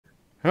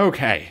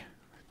Okay.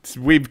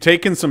 We've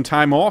taken some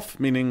time off,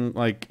 meaning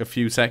like a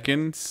few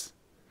seconds,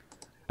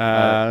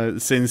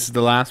 since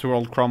the last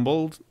world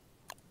crumbled.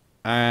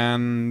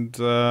 And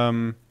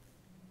I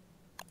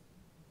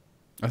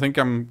think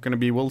I'm going to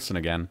be Wilson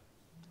again.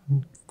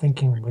 I'm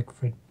thinking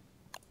Wigfrid.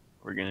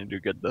 We're gonna do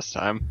good this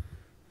time.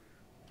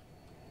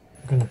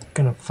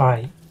 Gonna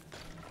fight.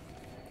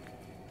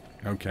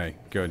 Okay,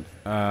 good.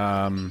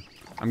 I'm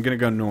going to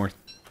go north.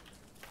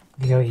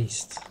 You go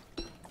east.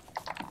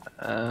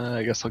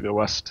 I guess I'll go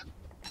west.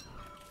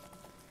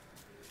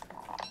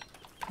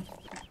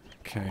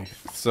 Okay,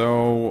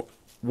 so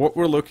what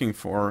we're looking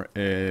for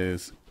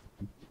is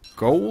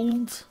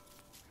gold,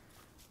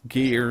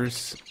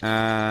 gears,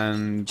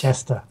 and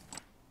Chester.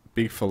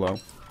 beefalo.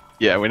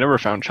 Yeah, we never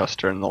found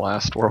Chester in the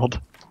last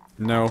world.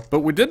 No, but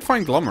we did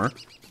find Glummer,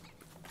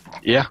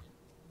 Yeah,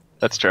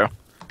 that's true.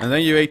 and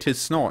then you ate his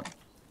snot.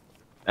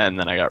 And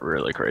then I got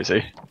really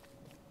crazy.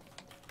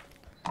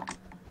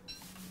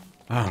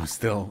 Oh,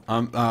 still,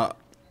 I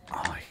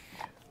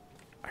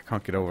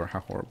can't get over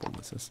how horrible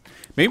this is.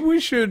 Maybe we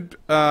should,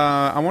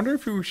 I wonder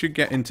if we should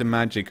get into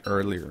magic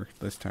earlier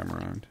this time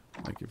around.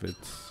 Like, if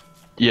it's...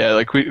 Yeah,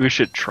 like we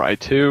should try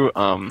to.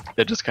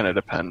 It just kind of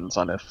depends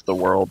on if the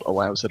world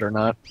allows it or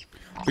not.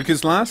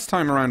 Because last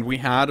time around we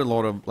had a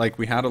lot of, like,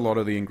 we had a lot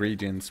of the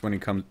ingredients when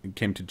it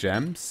came to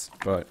gems,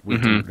 but we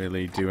didn't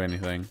really do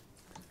anything.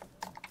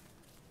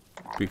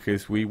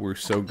 Because we were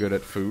so good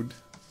at food.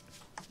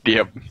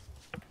 Yep.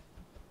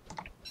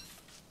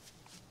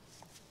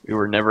 We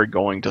were never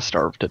going to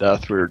starve to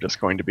death. We were just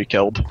going to be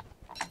killed.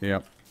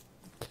 Yep.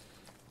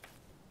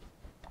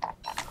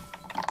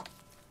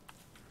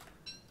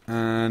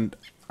 And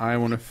I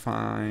want to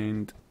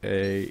find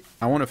a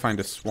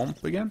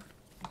swamp again,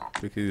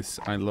 because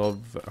I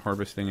love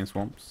harvesting in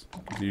swamps.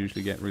 Because you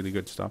usually get really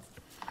good stuff.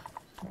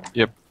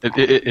 Yep.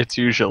 It's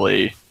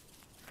usually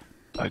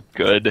a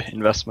good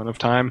investment of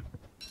time.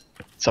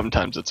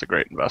 Sometimes it's a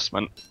great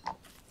investment.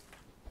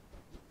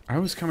 I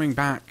was coming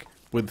back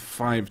with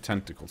 5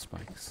 tentacle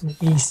spikes The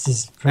east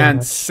is pretty and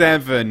much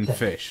 7 dead.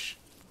 fish.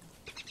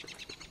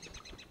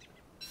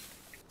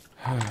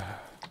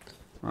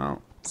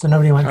 Well, So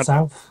nobody went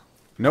south?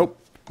 nope,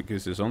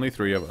 because there's only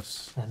 3 of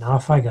us. Then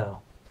off I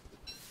go.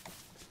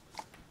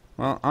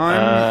 Well,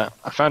 I'm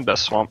I found a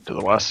swamp to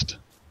the west.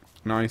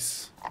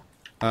 nice.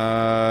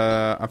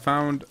 I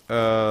found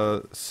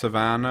a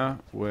savanna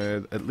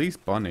with at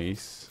least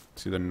bunnies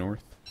to the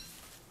north.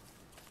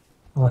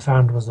 All I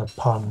found was a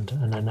pond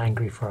and an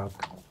angry frog.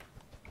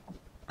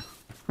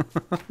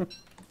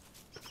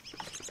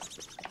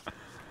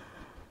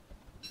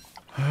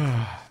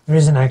 There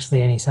isn't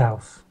actually any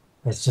south.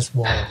 It's just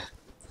water.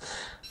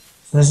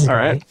 So this is All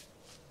great.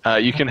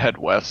 right. You can head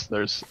west.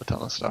 There's a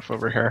ton of stuff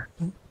over here.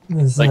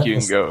 There's Like you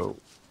can go.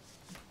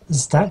 a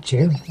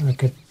statue. I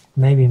could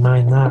maybe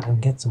mine that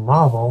and get some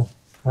marble.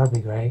 That'd be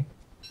great.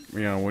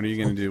 You know, what are you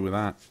going to do with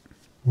that?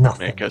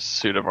 Nothing. Make a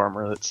suit of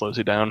armor that slows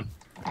you down.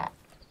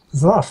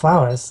 There's a lot of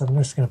flowers, so I'm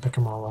just going to pick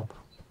them all up.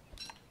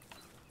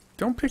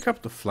 Don't pick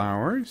up the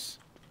flowers.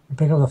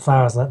 Pick up the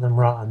flowers, let them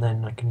rot, and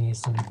then I can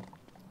use them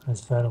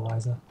as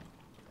fertilizer.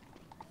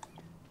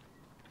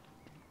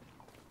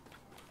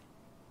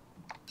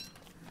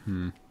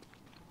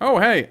 Oh,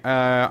 hey,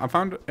 I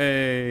found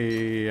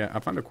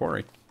a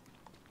quarry.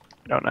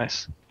 Oh,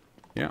 nice.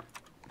 Yeah.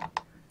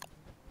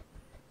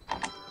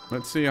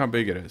 Let's see how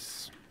big it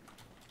is.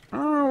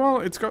 Oh, well,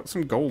 it's got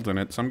some gold in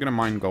it, so I'm going to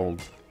mine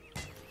gold.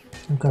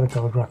 I've got a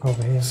gold rock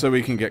over here. So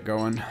we can get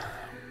going.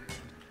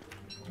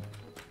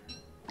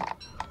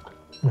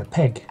 And a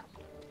pig.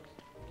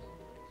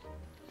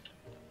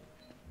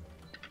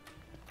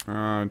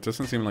 It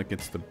doesn't seem like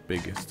it's the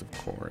biggest of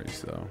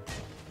quarries, though.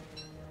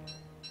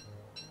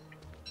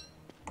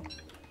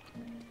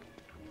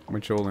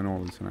 Which all in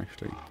all isn't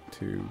actually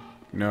too...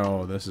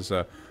 No, this is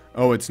a...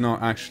 Oh, it's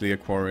not actually a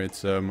quarry,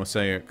 it's a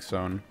mosaic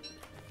zone.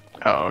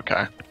 Oh,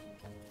 okay.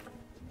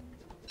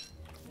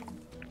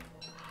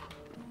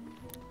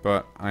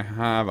 But I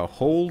have a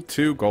whole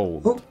 2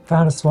 gold. Oh,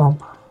 found a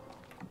swamp.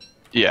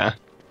 Yeah,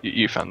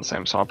 you found the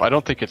same swamp. I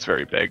don't think it's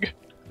very big,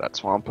 that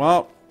swamp.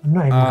 Well, I'm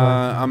not even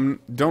going.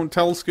 don't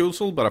tell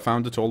Skuzal, but I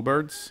found the tall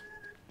birds.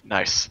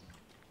 Nice.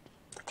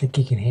 I think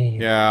he can hear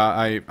you.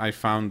 Yeah, I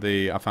found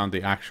the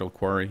actual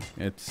quarry.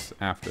 It's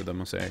after the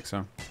mosaic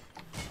zone.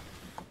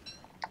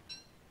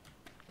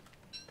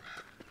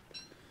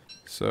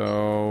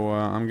 So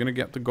I'm gonna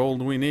get the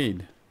gold we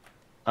need.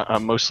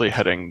 I'm mostly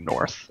heading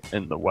north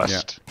in the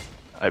west,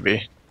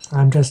 IB.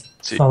 I'm just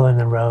See. following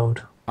the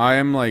road. I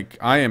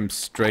am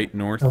straight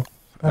north. Oh,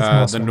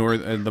 that's the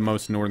awesome. the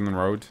most northern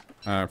road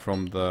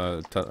from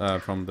the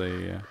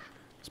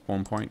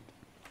spawn point.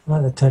 I'm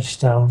at the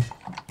touchstone.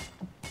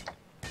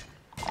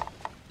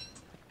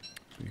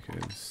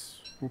 Because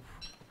oof.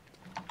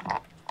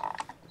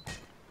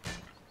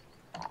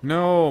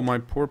 No, my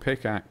poor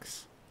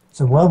pickaxe.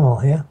 It's a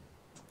wormhole here.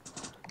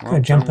 Well, Go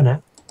jumping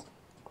it.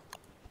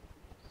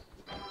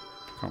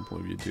 Can't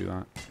believe you do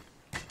that.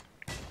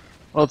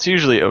 Well, it's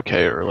usually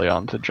okay early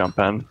on to jump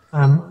in.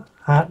 I'm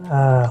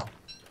at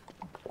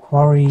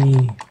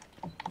quarry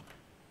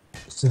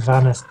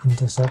Savannah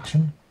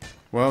intersection.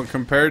 Well,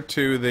 compared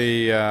to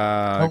the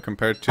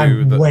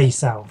I'm way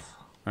south.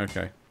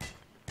 Okay.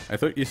 I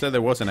thought you said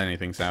there wasn't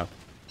anything south.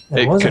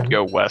 There It wasn't. could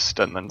go west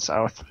and then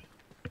south.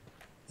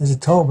 There's a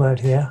toll bird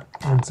here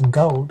and some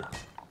gold.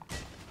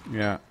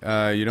 Yeah.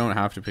 You don't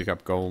have to pick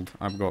up gold.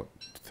 I've got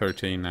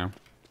 13 now.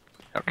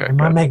 Okay, I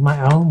might good. make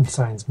my own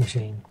science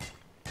machine.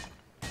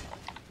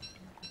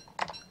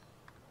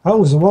 Oh,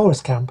 there's a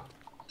walrus camp.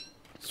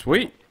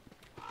 Sweet.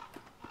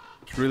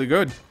 It's really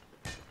good.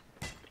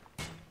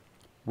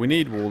 We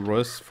need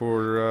walrus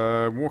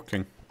for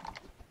walking.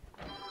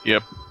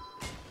 Yep.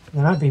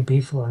 There might be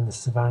beefalo in the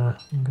savannah.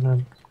 I'm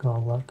gonna go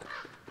look.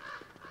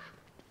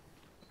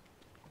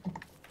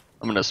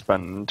 I'm gonna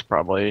spend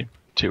probably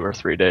 2 or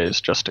 3 days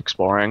just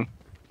exploring.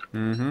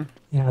 Mm-hmm.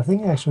 Yeah, I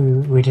think actually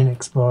we didn't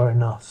explore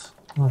enough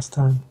last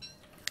time.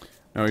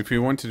 Now, if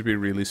you wanted to be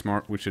really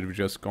smart, we should have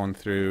just gone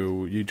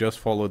through. You just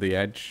follow the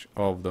edge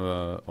of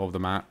the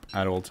map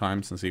at all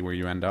times and see where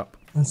you end up.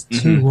 That's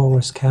 2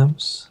 walrus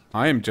camps.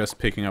 I am just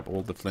picking up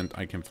all the flint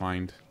I can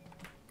find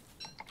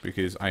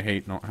because I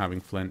hate not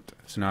having flint.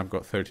 So now I've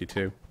got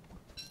 32.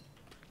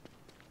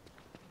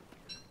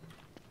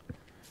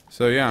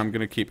 So yeah, I'm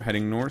gonna keep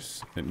heading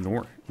north.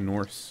 North.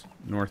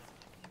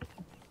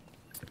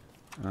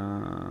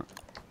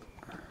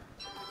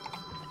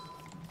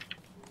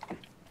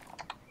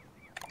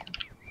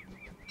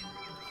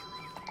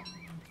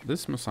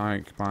 This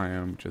mosaic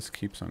biome just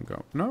keeps on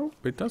going. No,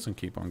 it doesn't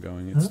keep on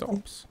going. It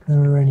stops. There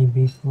are any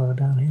beefalo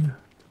down here.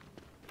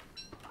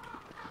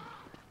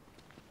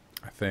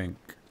 I think.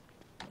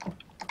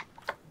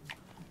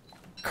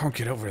 Can't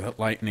get over that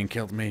lightning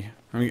killed me.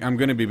 I mean, I'm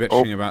gonna be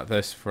bitching about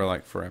this for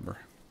like forever.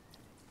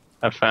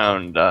 I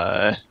found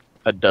a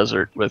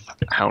desert with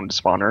hound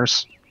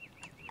spawners.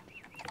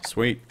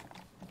 Sweet.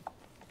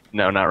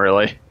 No, not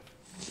really.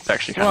 It's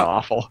actually kind of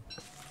awful.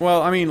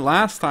 Well, I mean,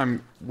 last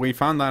time we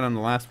found that on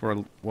the last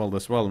world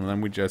as well, and then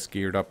we just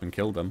geared up and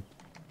killed them.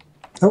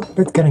 Oh,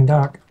 it's getting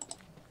dark.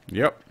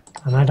 Yep.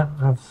 And I don't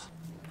have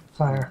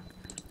fire.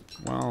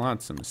 Well,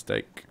 that's a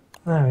mistake.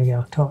 There we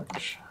go,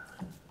 torch.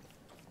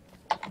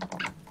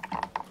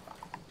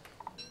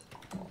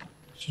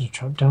 Should have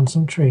chopped down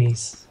some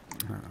trees.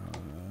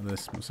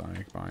 This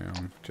mosaic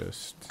biome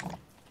just...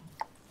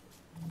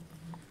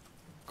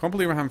 Can't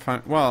believe I haven't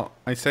found... Well,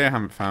 I say I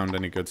haven't found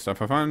any good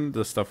stuff. I found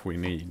the stuff we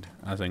need,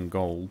 as in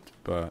gold,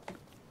 but...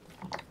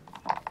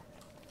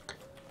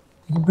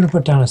 I'm going to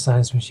put down a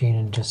science machine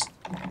and just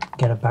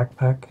get a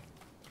backpack.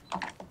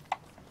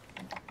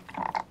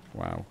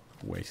 Wow,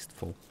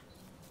 wasteful.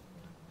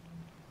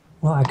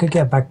 Well, I could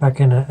get a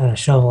backpack and a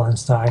shovel and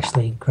start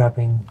actually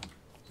grabbing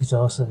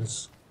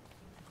resources.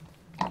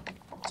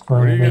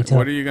 What are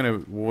you gonna...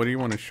 What do you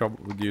want to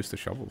use the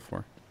shovel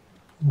for?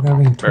 I'm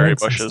grabbing Berry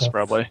twigs and bushes, stuff.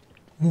 probably.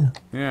 Yeah.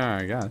 Yeah,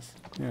 I guess.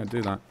 Yeah,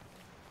 do that.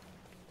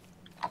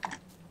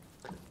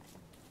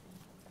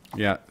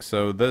 Yeah,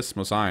 so this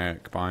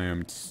mosaic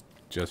biome's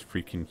just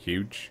freaking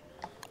huge.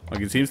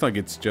 Like, it seems like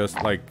it's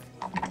just like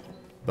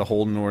the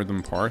whole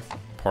northern part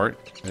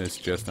is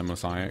just a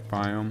mosaic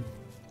biome.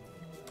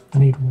 I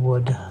need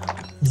wood.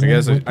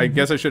 I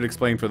guess I should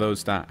explain for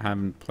those that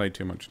haven't played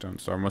too much Don't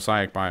Starve.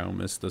 Mosaic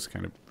biome is this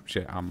kind of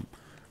shit I'm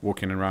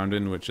walking around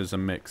in, which is a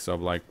mix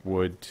of like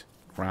wood,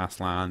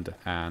 grassland,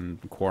 and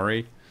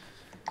quarry.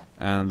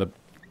 And the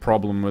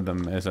problem with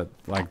them is that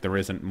like there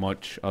isn't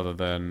much other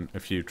than a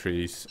few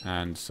trees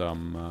and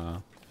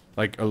some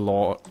like a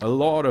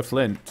lot of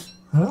flint.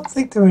 I don't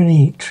think there are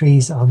any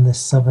trees on this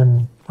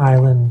southern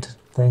island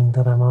thing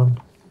that I'm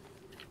on.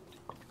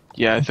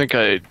 Yeah, I think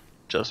I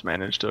just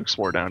managed to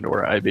explore down to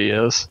where IB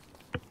is.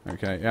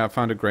 Okay, yeah, I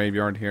found a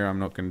graveyard here. I'm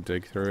not going to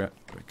dig through it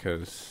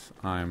because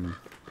I'm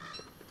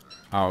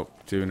out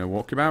doing a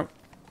walkabout.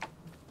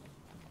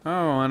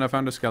 Oh, and I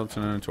found a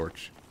skeleton and a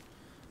torch.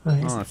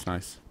 Right. Oh, that's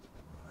nice.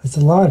 It's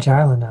a large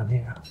island down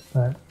here,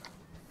 but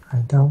I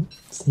don't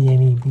see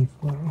any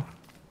beefalo.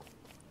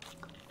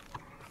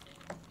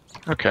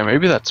 Okay,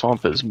 maybe that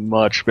swamp is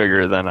much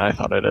bigger than I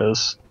thought it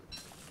is.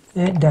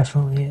 It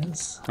definitely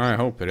is. I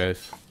hope it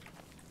is.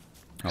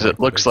 Because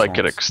it looks like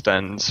it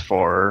extends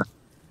for,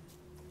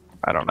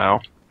 I don't know,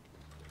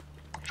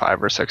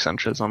 5 or 6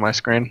 inches on my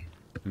screen.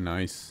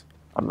 Nice.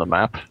 On the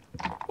map.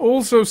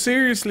 Also,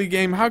 seriously,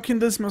 game, how can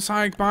this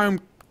mosaic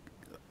biome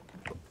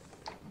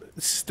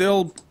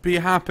still be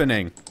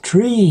happening?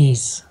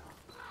 Trees!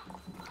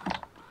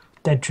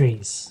 Dead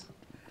trees.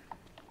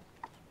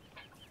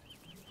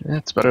 Yeah,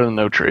 it's better than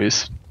no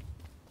trees.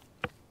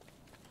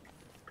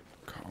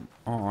 Come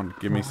on,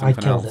 give me I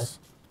something killed else.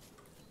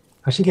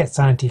 I should get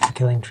science for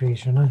killing trees,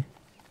 shouldn't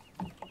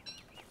I?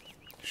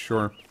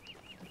 Sure.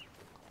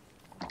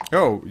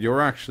 Oh, you're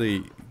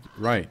actually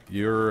right.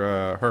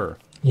 You're her.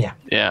 Yeah.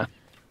 Yeah.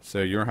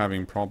 So you're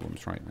having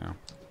problems right now.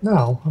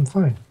 No, I'm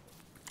fine.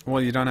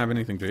 Well, you don't have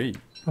anything to eat.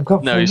 I've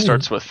got No, full he meat.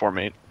 starts with 4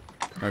 meat.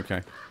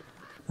 Okay.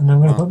 And I'm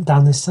going to put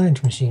down this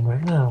science machine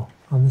right now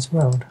on this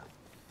road.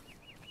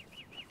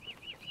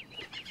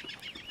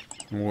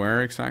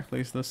 Where exactly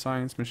is the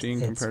science machine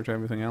It's compared to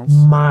everything else?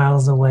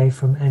 Miles away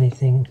from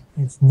anything.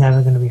 It's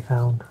never going to be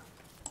found.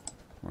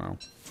 Wow.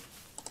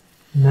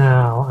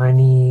 Now I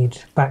need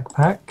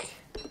backpack.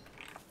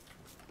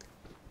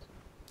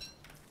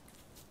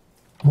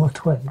 More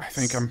twigs. I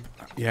think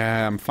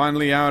I'm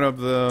finally out of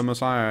the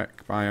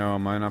mosaic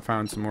biome, and I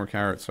found some more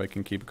carrots so I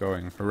can keep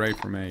going. Hooray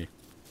for me.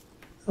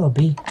 Oh,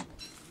 bee.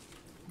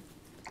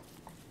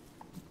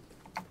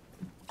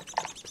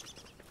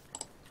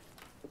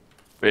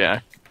 But yeah,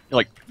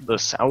 like the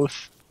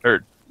south,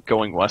 or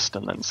going west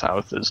and then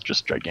south is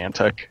just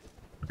gigantic.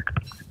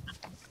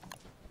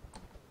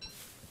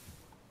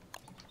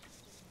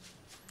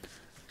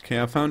 Okay,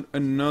 I found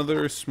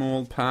another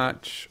small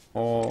patch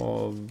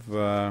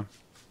of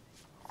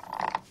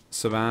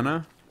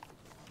savanna.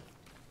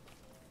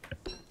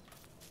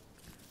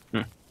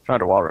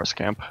 Found a walrus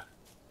camp.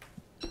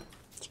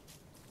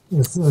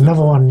 There's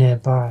another one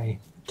nearby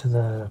to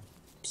the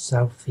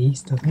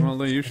southeast, I think. Well,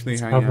 they usually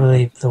It's hang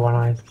probably out. the one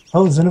I...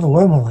 Oh, there's another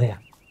wormhole here.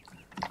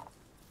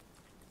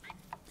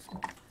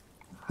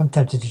 I'm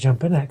tempted to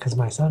jump in it because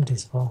my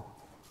sanity's full.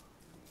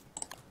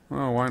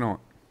 Oh, why not?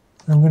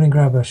 I'm going to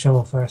grab a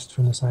shovel first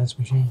from the science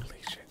machine.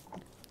 Holy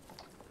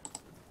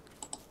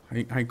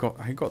shit. I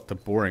got the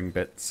boring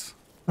bits.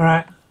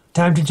 Alright,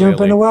 time to jump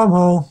in Really? a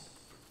wormhole.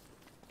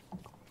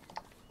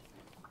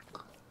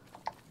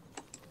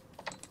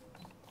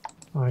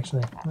 Oh,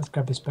 actually, let's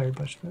grab this berry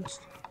bush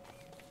first.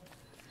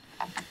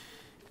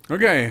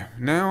 Okay,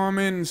 now I'm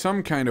in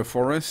some kind of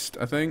forest,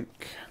 I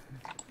think.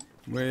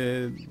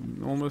 With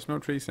almost no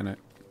trees in it.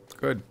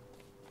 Good.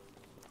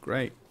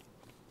 Great.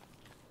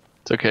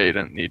 It's okay, you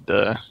don't need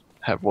to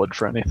have wood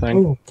for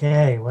anything.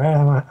 Okay, where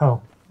am I?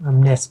 Oh,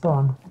 I'm near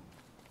spawn.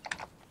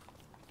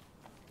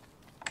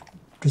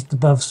 Just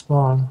above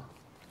spawn.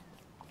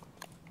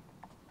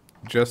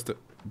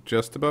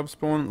 Just above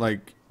spawn?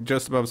 Like,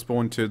 just above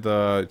spawn to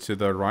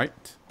the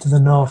right? To the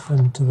north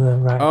and to the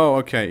right. Oh,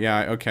 okay,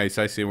 yeah, okay,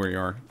 so I see where you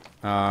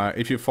are.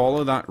 If you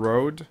follow that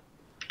road,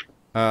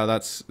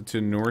 that's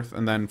to north,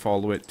 and then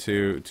follow it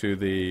to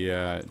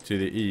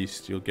the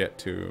east, you'll get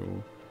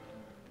to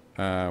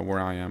where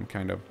I am,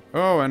 kind of.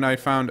 Oh, and I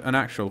found an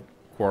actual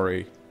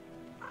quarry.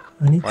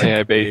 I need Yeah,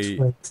 to bait.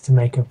 twigs to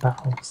make a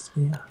battle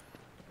spear.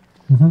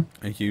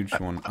 A huge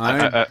one.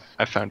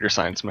 I found your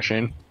science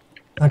machine.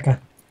 Okay.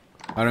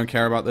 I don't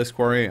care about this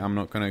quarry. I'm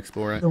not going to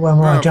explore it. The one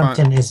where I Oh, jumped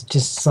fine. in is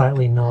just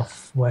slightly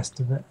northwest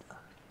of it.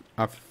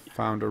 I've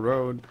found a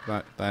road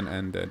that then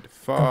ended. That's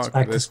Fuck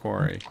back to this spawn.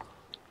 quarry.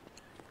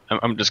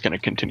 I'm just going to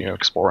continue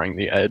exploring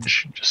the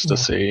edge just to Yeah.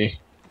 see.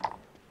 I'm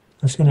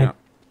just gonna Yeah.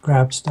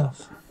 grab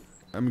stuff.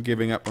 I'm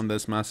giving up on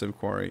this massive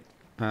quarry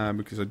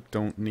because I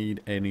don't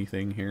need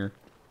anything here.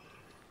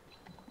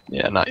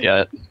 Yeah, not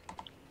yet.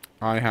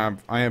 I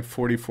have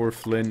 44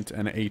 flint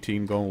and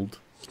 18 gold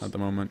at the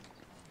moment.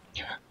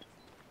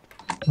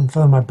 I'm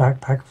filling my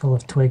backpack full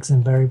of twigs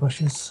and berry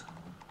bushes.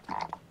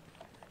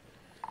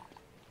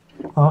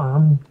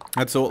 Oh,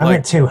 That's all. I'm Like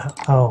at 2.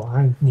 Oh,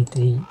 I need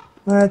to eat.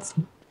 Let's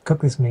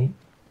cook this meat.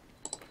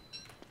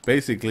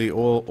 basically,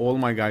 all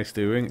my guy's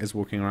doing is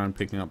walking around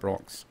picking up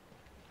rocks.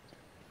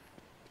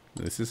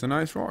 This is a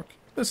nice rock.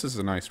 This is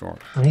a nice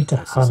rock. I need to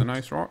This is hunt. a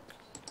nice rock.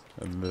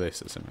 And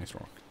this is a nice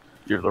rock.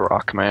 You're the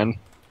rock man.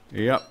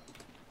 Yep.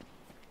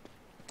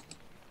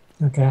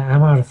 Okay,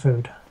 I'm out of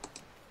food.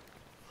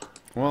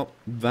 Well,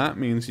 that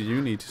means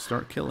you need to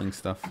start killing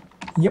stuff.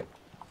 Yep.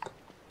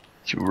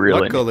 You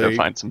really need Luckily- to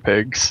find some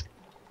pigs.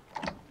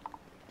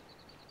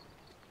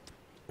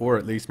 Or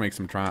at least make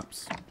some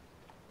traps.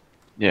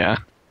 Yeah.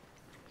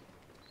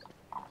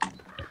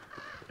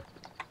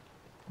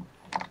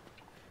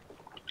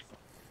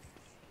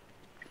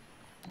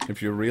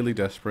 If you're really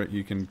desperate,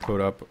 you can put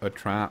up a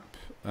trap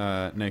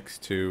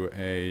next to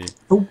a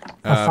Oh,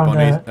 I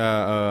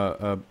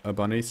found a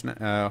bunny's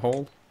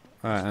hole,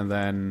 and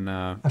then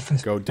I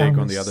first go dig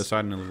found on the this other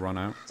side, and it'll run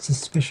out.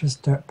 suspicious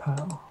dirt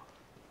pile.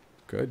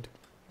 Good.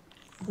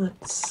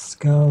 Let's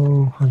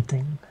go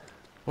hunting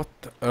What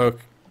the? Oh,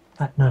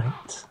 at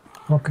night.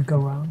 What could go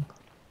wrong?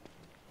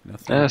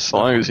 nothing. Yeah, as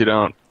long as you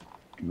don't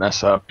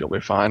mess up, you'll be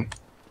fine.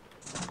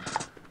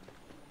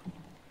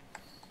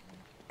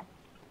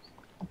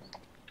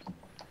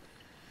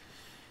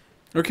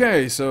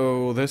 Okay,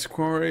 so this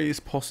quarry is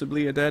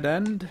possibly a dead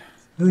end.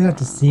 We don't have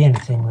to see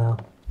anything though,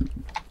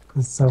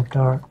 'cause it's so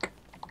dark.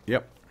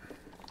 Yep.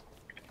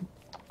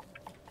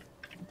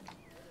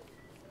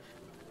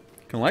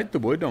 Can light the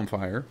wood on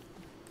fire.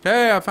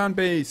 Hey, I found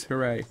bees!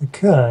 Hooray! We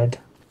could.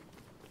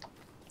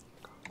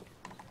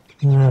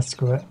 Nah,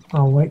 screw it.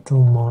 I'll wait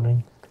till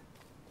morning.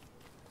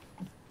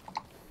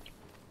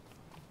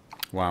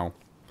 Wow,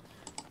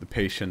 the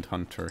patient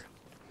hunter.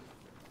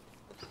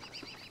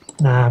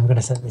 Nah, I'm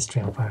gonna set this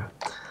tree on fire.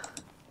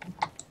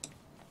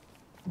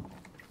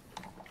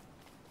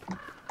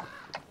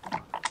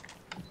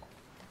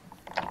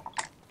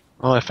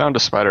 Well, I found a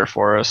spider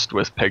forest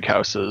with pig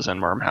houses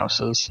and worm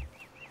houses.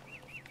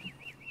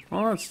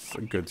 Well, that's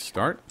a good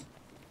start.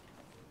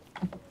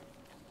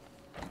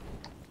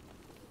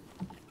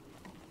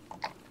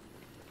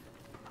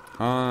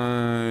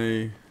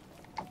 I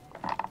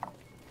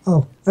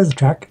Oh, there's a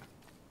track.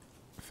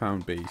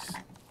 found bees.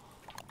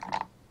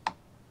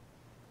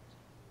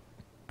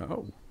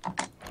 Oh.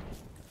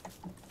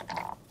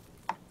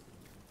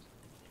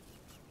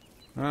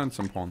 And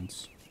some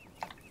ponds.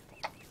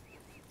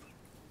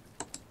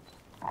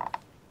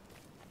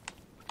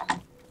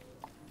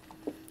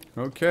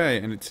 Okay,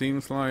 and it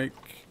seems like...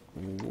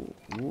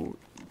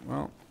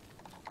 well...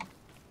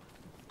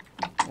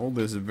 all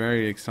this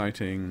very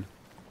exciting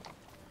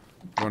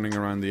running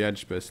around the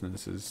edge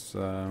business is...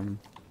 hasn't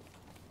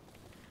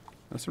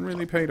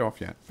really paid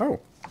off yet. Oh!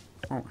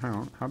 Oh, hang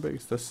on. How big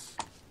is this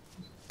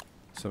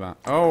savannah?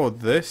 Oh,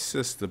 this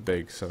is the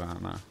big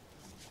savannah.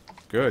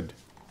 Good.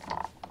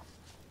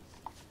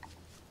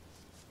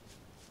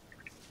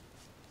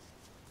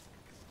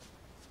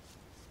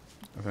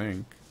 I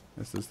think.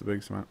 Is this the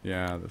big savannah?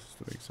 Yeah, this is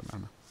the big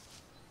savannah.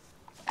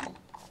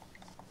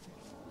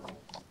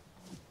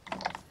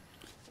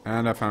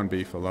 And I found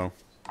beefalo.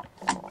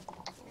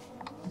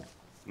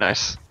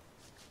 Nice.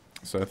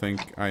 So I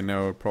think I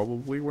know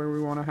probably where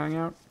we want to hang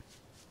out.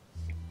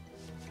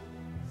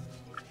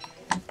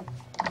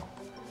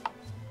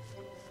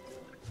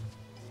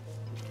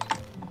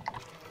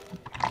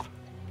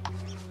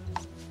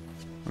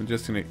 I'm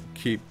just gonna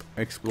keep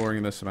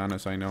exploring the savannah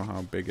so I know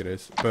how big it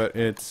is. But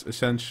it's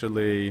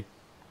essentially...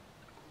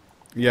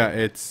 yeah,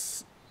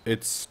 it's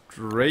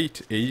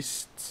straight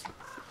east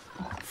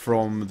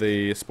from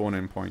the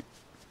spawn-in point.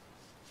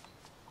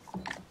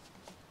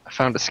 I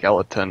found a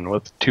skeleton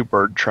with 2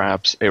 bird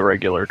traps, a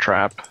regular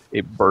trap,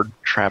 a bird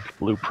trap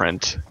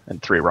blueprint, and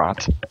 3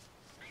 rot.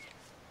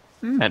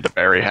 And a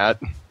berry hat.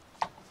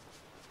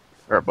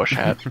 Or a bush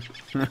hat.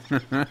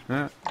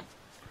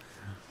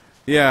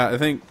 Yeah, I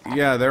think,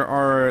 yeah, there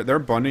are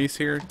bunnies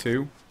here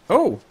too.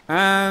 Oh,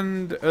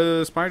 and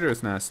a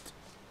spider's nest.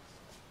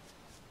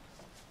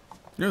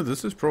 Yeah,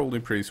 this is probably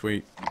pretty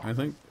sweet. I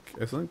think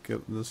this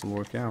will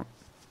work out.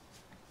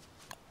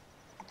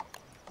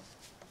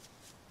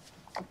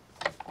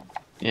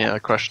 Yeah, the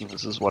question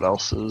is what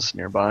else is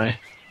nearby?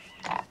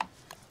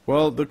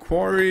 Well, the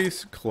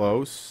quarry's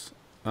close.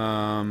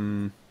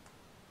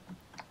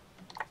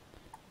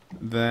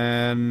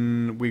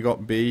 Then we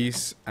got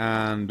bees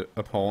and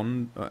a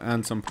pond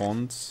and some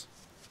ponds.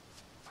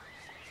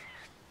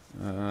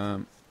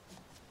 I'm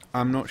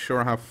not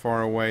sure how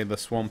far away the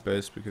swamp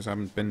is because I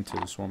haven't been to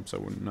the swamp, so I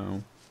wouldn't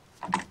know.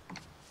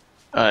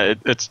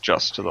 It's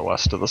just to the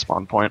west of the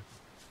spawn point.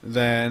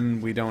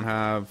 Then we don't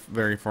have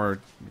very far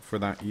for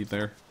that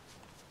either.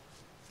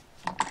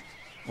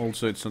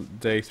 Also, it's on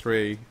day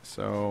 3,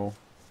 so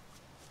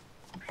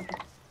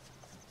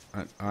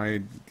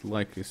I'd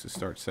like us to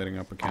start setting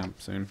up a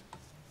camp soon.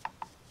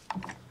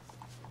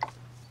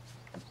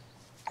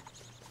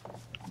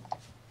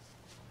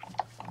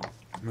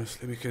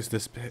 Mostly because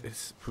this bit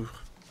is... whew.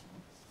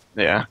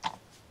 Yeah.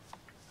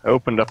 I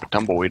opened up a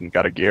tumbleweed and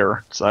got a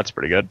gear, so that's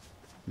pretty good.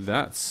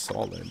 That's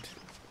solid.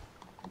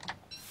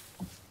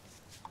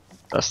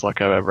 Best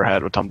luck I've ever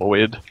had with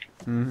tumbleweed.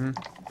 Mm-hmm.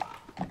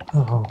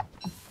 Oh,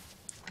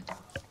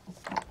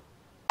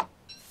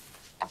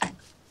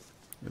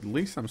 At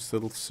least I'm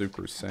still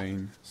super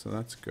sane, so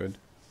that's good.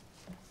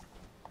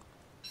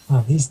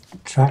 wow, these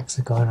tracks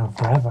are going on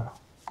forever.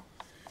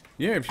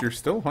 Yeah, if you're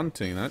still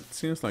hunting, that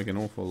seems like an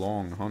awful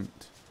long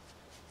hunt.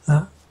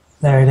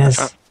 There it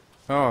is.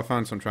 Oh, I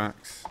found some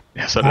tracks.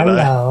 Yeah, so did I.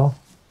 Hello.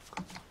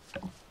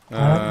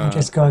 Why don't you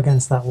just go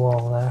against that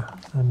wall there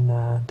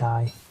and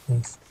die,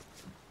 please?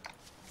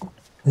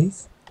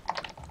 Please?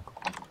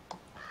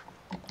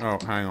 Oh,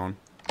 hang on.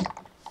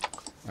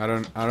 I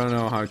don't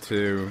know how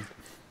to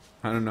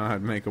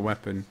make a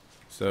weapon,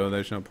 so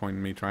there's no point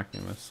in me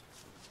tracking this.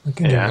 We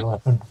can Yeah. do a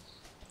weapon.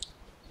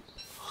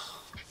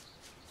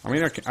 I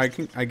mean,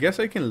 I guess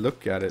I can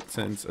look at it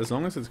since as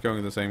long as it's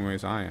going the same way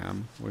as I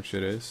am, which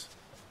it is.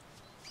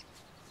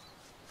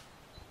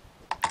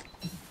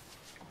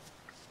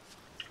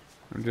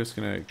 I'm just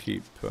gonna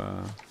keep.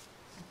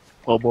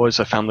 Well, boys,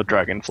 I found the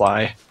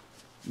dragonfly.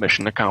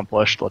 Mission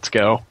accomplished. Let's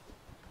go.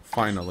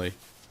 Finally.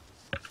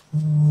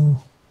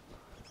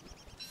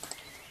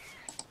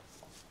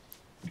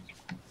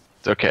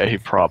 It's okay. He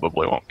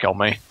probably won't kill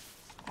me.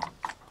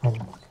 Oh,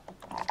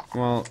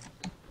 Well,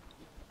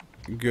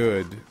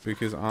 good,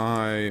 because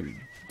I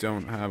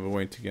don't have a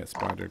way to get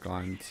spider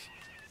glands.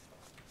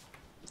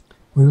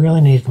 we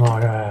really need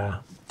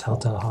more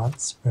telltale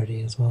hearts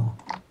ready as well.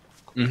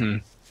 Mm-hmm.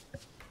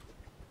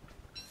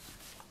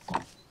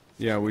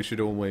 Yeah, we should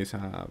always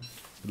have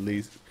at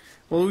least.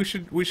 Well,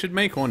 we should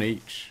make one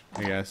each,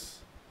 I guess.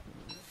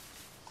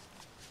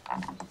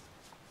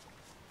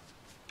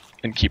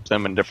 And keep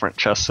them in different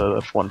chests so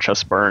if one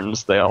chest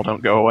burns, they all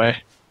don't go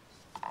away.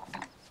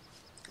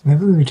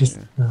 Maybe we just.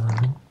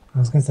 I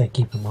was going to say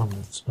keep them on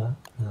us, but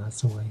no,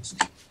 that's a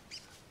waste.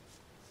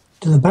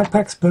 Do the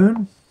backpacks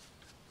burn?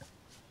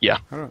 Yeah.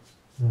 I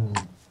don't.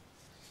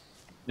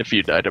 If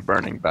you die to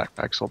burning,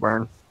 backpacks will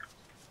burn.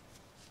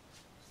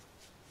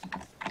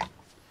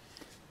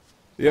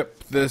 Yep,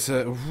 this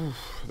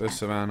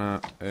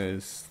savannah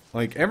is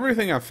like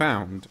everything I've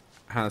found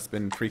has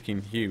been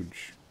freaking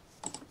huge.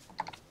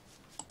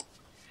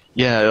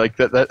 Yeah, like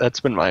that's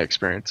been my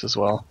experience as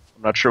well.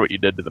 I'm not sure what you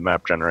did to the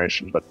map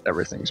generation, but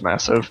everything's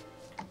massive.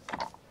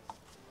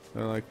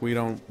 They're like, we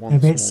don't want.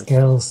 Maybe it small-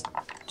 scales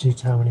due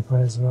to how many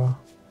players there are.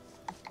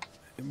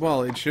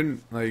 Well, it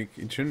shouldn't make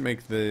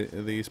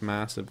these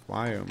massive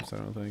biomes. I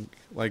don't think.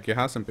 Like it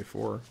hasn't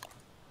before.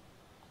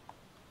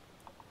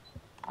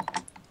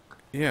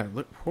 Yeah.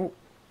 Look. Oh,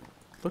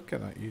 look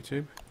at that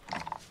YouTube.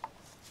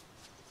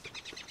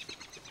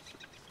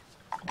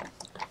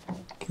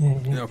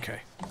 Okay.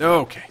 Okay.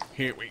 Okay.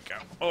 Here we go.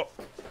 Oh.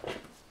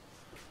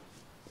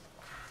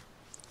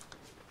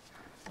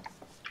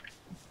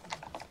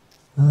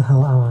 Where the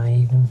hell am I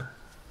even?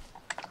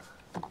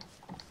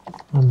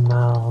 I'm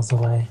miles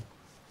away.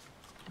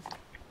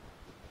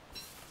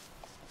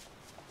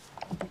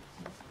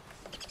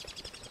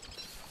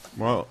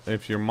 Well,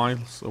 if you're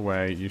miles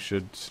away, you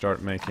should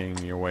start making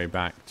your way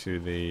back to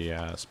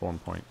the spawn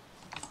point.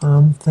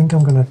 I think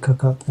I'm gonna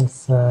cook up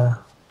this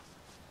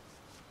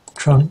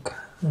trunk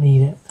and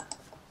eat it.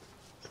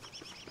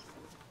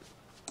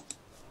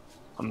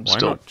 Why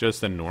not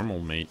just the normal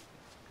meat?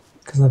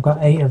 Because I've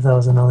got 8 of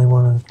those and only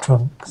one in the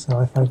trunk, so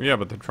if I... Yeah,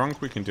 but the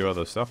trunk we can do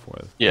other stuff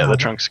with. Yeah, the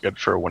trunk's good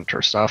for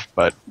winter stuff,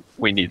 but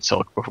we need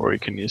silk before we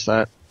can use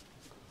that.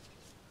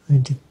 I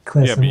need to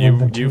clear Yeah, some but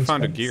inventory you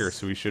found a space. gear,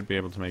 so we should be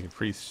able to make a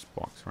freeze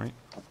box, right?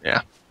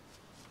 Yeah.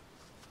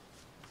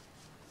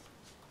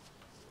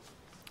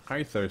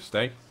 Hi,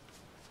 Thursday.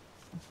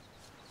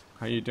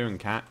 How you doing,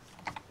 cat?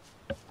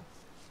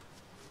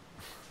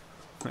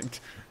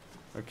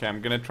 Okay,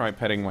 I'm gonna try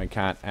petting my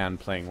cat and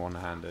playing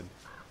one-handed.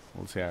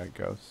 We'll see how it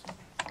goes.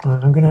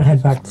 Right, I'm gonna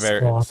head back to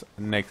spawn.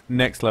 It's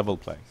next level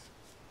place.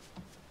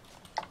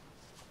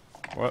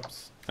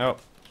 Whoops. Oh,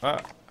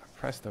 I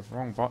pressed the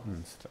wrong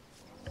buttons.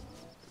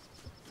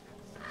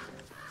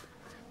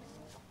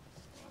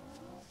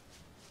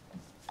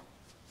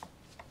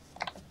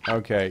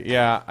 Okay,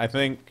 yeah, I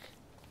think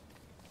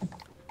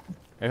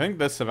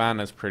this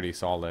savannah's pretty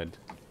solid.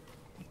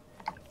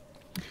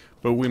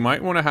 But we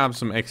might want to have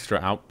some extra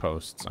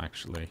outposts,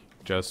 actually,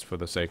 just for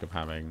the sake of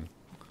having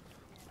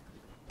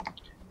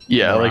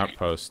more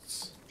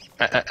outposts.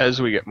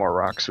 As we get more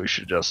rocks, we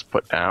should just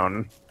put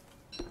down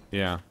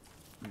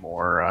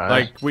more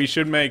like we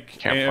should make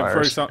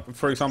campfires.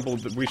 For example,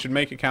 we should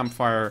make a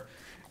campfire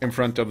in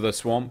front of the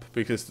swamp,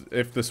 because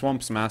if the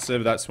swamp's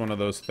massive, that's one of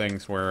those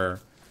things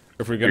where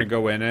if we're going to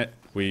go in it,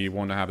 we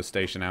want to have a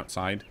station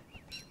outside.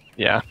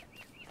 Yeah.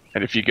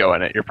 And if you go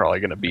in it, you're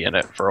probably going to be in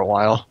it for a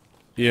while.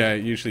 Yeah,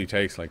 it usually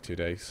takes like 2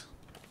 days.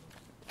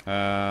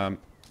 But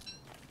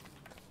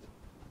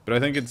I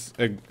think it's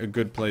a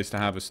good place to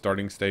have a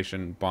starting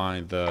station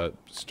by the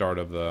start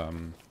of the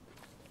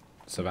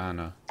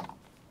savannah.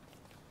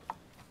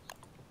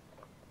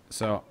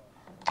 So,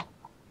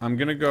 I'm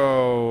gonna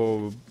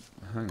go...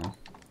 Hang on.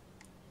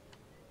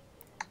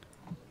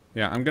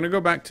 Yeah, I'm gonna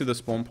go back to the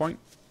spawn point.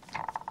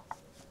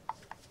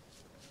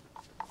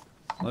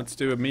 Let's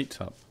do a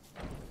meetup.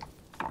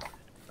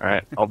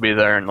 Alright, I'll be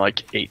there in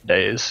like 8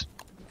 days.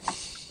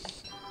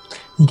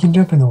 You can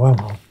jump in the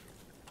wormhole.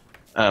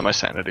 My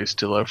sanity's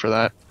too low for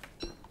that.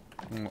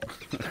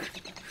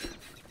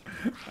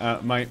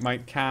 My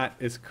cat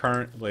is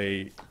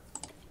currently...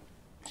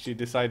 She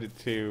decided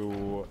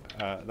to...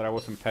 that I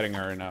wasn't petting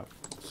her enough.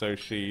 So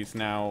she's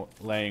now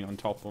laying on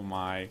top of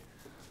my...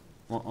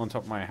 on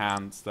top of my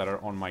hands that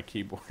are on my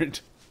keyboard.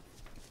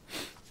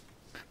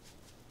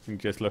 And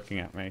just looking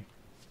at me.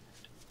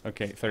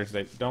 Okay,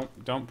 Thursday,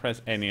 don't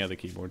press any other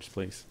keyboards,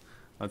 please.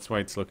 That's why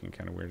it's looking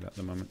kind of weird at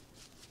the moment.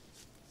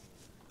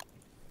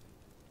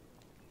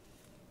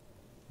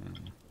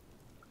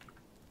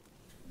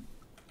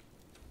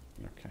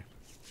 Okay.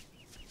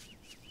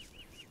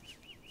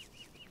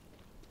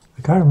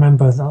 I can't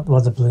remember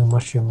what the blue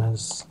mushroom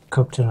is,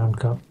 cooked and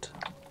uncooked.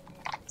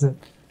 Is it?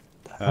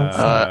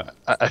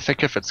 I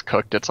think if it's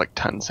cooked, it's like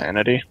 10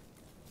 sanity.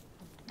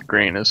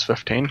 Green is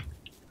 15.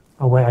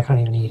 Oh wait, I can't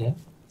even eat it,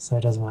 so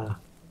it doesn't matter.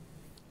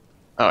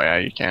 Oh yeah,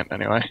 you can't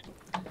anyway.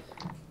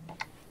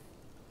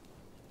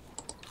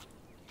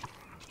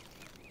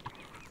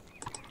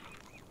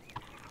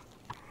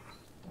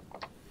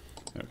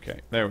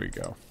 Okay, there we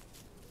go.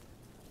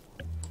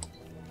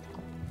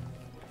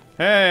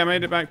 Hey, I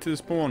made it back to the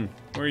spawn.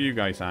 Where are you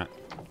guys at?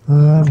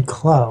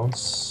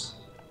 Close.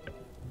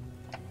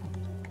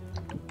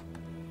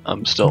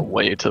 I'm still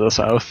way to the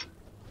south.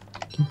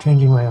 Keep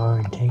changing my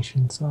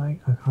orientation, so I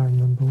can't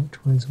remember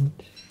which way is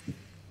which.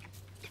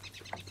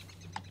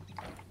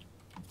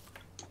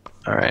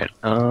 Alright,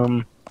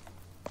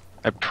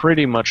 I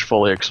pretty much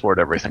fully explored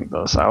everything to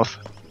the south.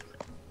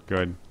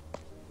 Good.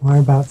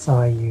 Whereabouts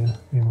are you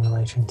in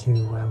relation to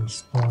where we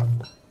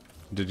spawned?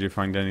 Did you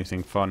find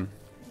anything fun?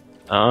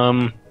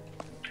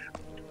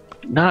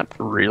 Not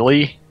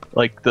really.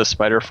 Like, the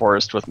spider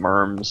forest with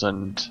merms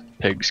and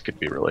pigs could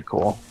be really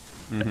cool.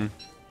 Mm-hmm.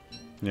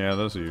 Yeah,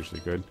 those are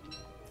usually good.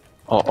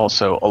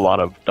 Also, a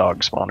lot of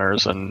dog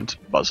spawners and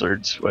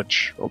buzzards,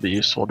 which will be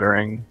useful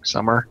during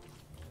summer.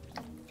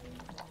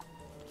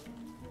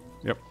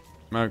 Yep.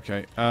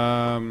 Okay,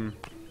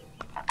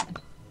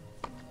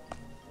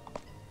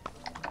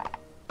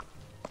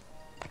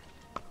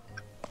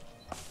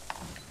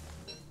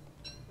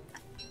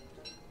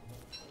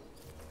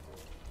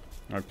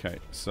 Okay,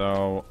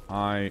 so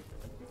I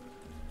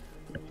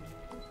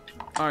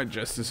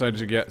just decided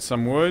to get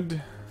some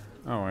wood.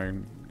 Oh,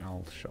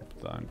 I'll shop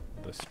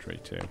this tree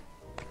too.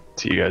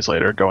 See you guys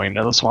later. Going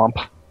into the swamp.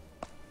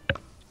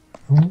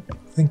 I'm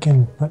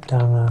thinking put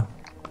down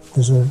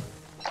there's a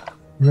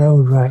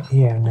road right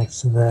here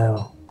next to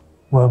the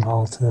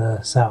wormhole to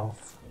the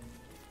south.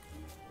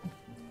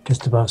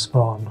 Just above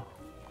spawn.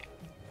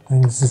 I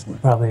think this is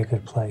probably a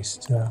good place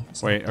to...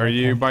 Wait, are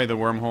you by the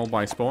wormhole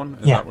by spawn?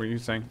 Is that what you're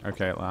saying?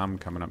 Okay, well, I'm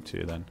coming up to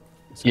you then.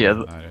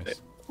 Yeah,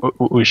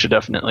 we should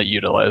definitely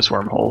utilize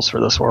wormholes for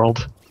this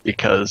world,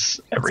 because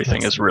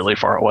everything is really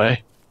far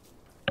away.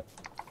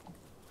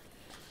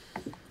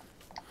 In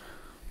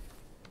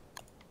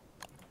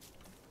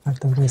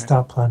fact, I'm going to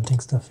start planting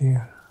stuff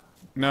here.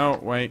 No,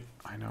 wait.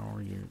 I know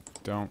where you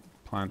don't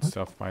plant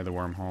stuff by the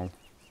wormhole.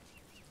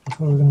 I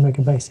thought we were going to make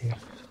a base here.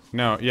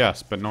 No,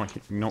 yes, but not.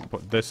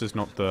 But this is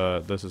not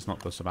the. This is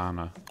not the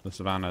savannah. The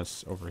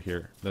savannah's over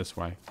here, this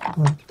way.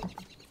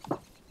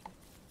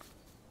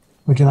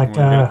 Would you like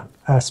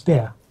a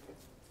spear?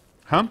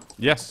 Huh?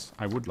 Yes,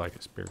 I would like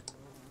a spear.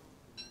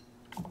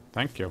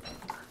 Thank you.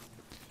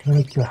 Can I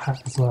make you a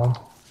hat as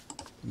well?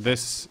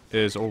 This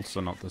is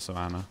also not the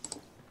savannah.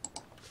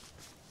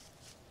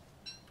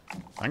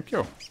 Thank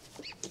you.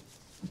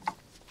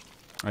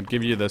 I'd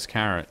give you this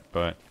carrot,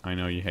 but I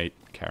know you hate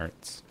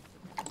carrots.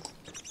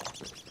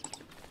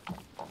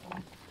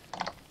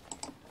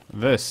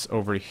 This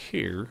over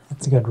here.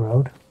 That's a good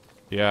road.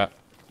 Yeah.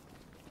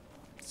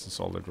 It's a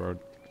solid road.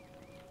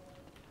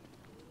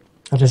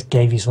 I just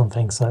gave you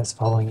something so it's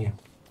following you.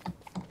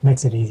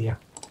 Makes it easier.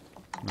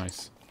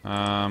 Nice.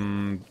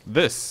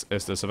 This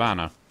is the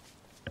savannah.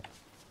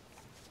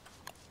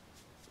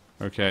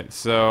 Okay,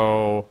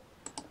 so...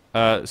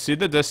 see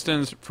the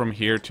distance from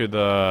here to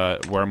the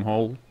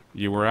wormhole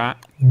you were at?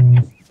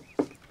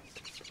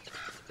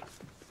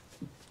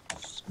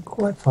 It's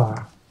quite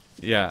far.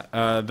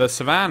 Yeah, the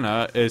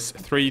savannah is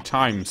 3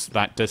 times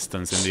that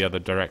distance in the other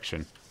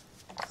direction.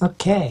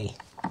 Okay.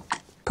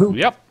 Cool.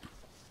 Yep.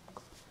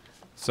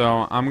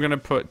 So I'm gonna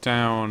put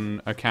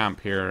down a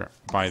camp here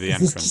by the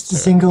entrance. Is this just a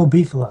single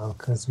beefalo?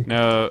 Because we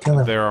No, kill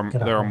him,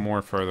 there are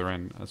more further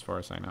in, as far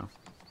as I know.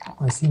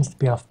 Well, he seems to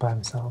be off by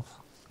himself.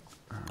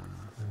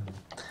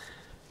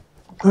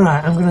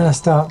 Alright, I'm gonna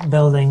start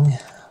building,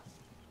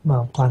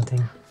 well,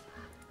 planting.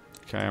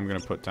 Okay, I'm gonna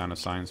put down a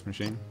science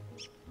machine.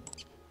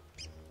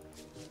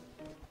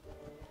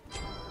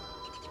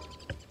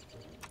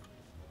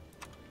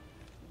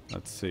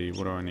 Let's see,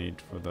 what do I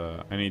need for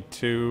the... I need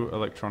 2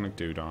 electronic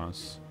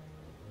doodahs.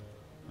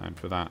 And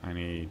for that I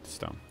need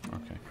stone.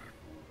 Okay.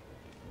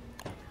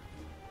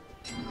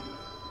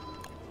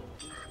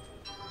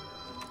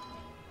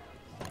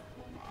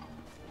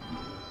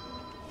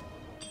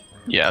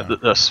 Yeah,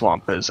 the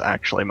swamp is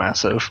actually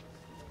massive.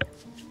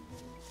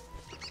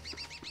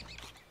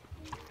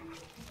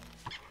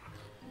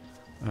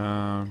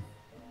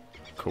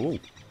 Cool,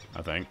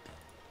 I think.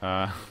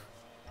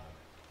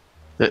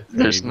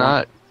 There's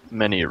not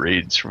many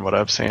reeds from what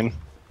I've seen.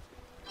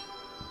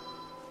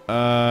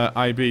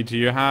 IB, do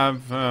you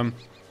have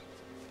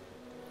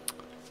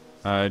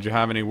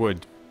any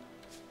wood?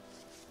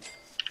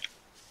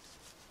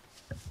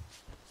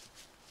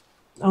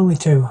 Only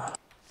 2.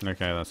 Okay,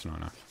 that's not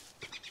enough.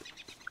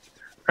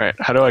 Alright,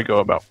 how do I go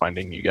about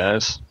finding you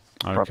guys?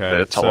 Okay,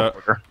 the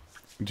teleporter.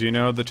 Do you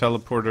know the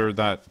teleporter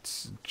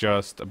that's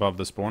just above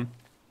the spawn?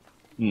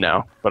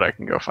 No, but I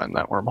can go find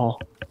that wormhole.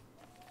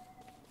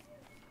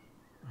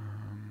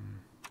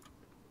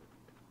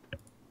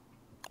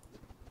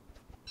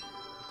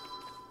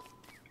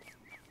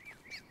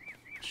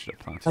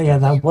 Oh yeah,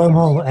 that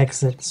wormhole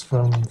exits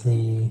from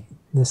the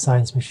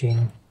science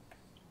machine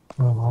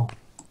wormhole.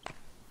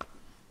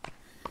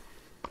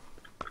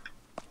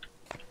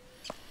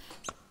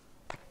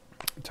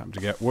 Time to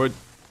get wood.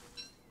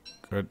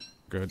 Good,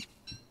 good,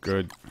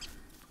 good.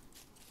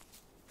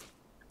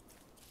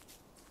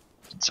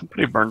 Did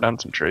somebody burn down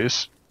some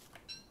trees?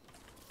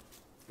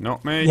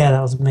 Not me. Yeah,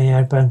 that was me.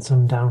 I burned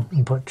some down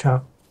and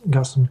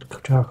got some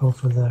charcoal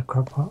for the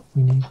crock pot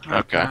we need.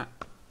 Okay.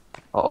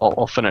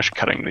 I'll finish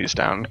cutting these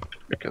down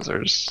because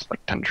there's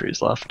like 10 trees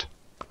left.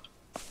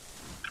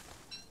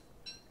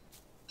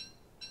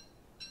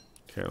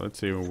 Okay, let's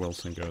see where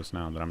Wilson goes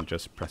now that I'm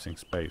just pressing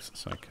space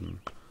so I can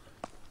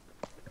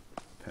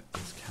pet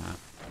this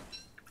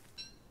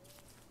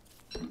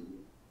cat.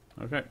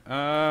 Okay,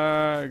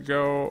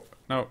 go...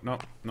 No,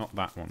 not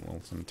that one,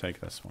 Wilson. Take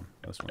this one.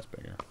 This one's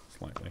bigger,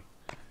 slightly.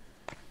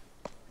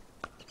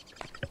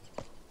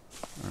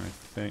 I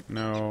think...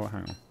 No,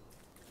 hang on.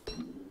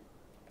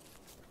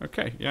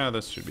 Okay, yeah,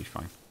 this should be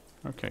fine.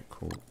 Okay,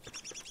 cool.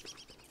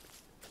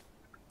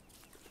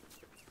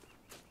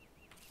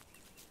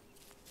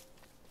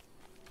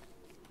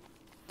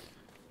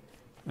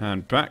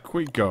 And back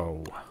we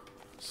go.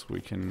 So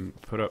we can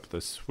put up the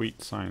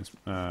sweet science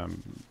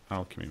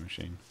alchemy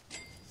machine.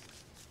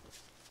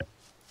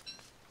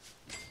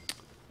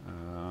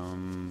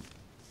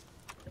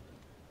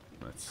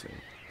 Let's see.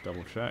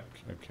 Double check.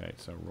 Okay,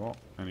 so rock.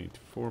 I need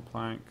 4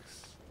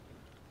 planks.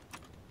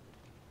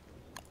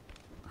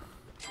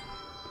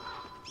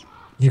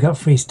 If you got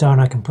free stone,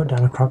 I can put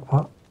down a crock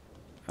pot.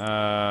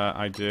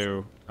 I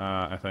do.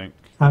 I think.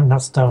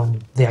 Not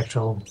stone, the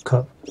actual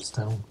cut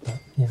stone, but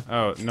yeah.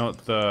 Oh,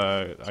 not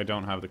the. I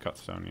don't have the cut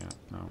stone yet.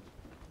 No.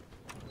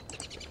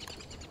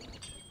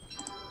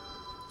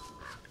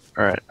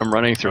 Alright, I'm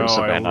running through a I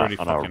savannah already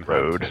on fucking a had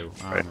road to.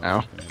 right I'm now.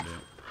 an idiot.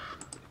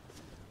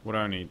 What do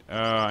I need?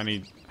 I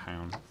need. Hang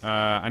on.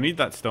 I need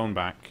that stone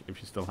back if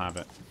you still have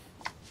it.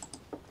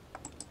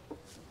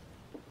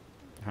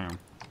 Hang on.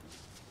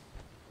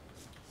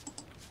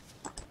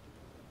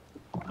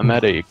 I'm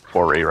at a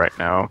quarry right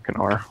now,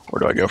 cKnoor. Where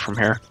do I go from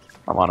here?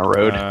 I'm on a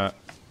road.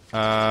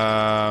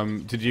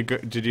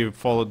 Did you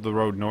follow the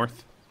road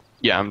north?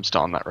 Yeah, I'm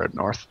still on that road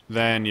north.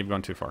 Then you've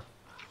gone too far.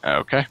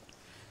 Okay.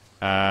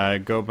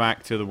 Go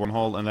back to the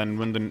wormhole, and then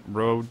when the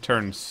road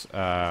turns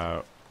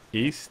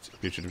east,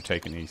 you should have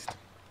taken east.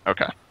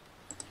 Okay.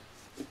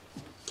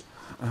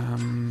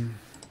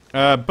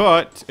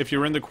 But if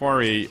you're in the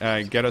quarry,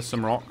 get us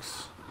some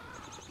rocks.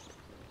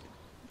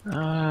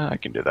 I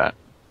can do that.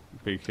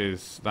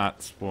 Because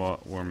that's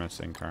what we're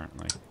missing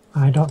currently.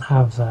 I don't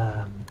have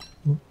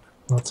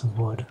lots of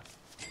wood.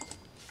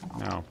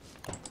 No.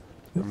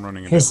 I'm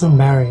running Here's some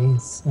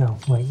berries. Oh,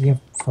 wait, you're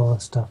full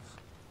of stuff.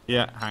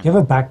 Yeah, hang Do you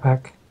have a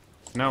backpack?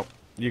 No,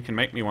 you can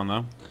make me one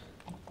though.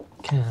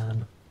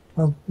 Can.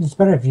 Well, it's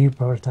better if you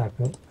prototype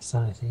it for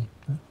sanity.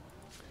 But...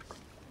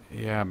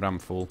 Yeah, but I'm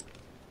full.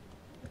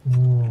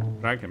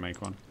 But I can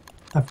make one.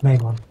 I've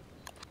made one.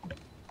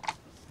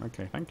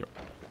 Okay, thank you.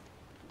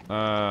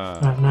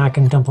 Right, now I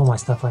can dump all my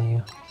stuff on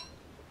you.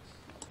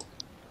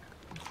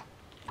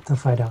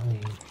 Stuff I don't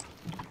need.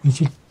 You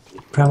should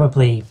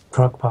probably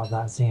crockpot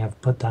that, seeing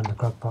I've put down the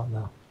crockpot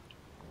though.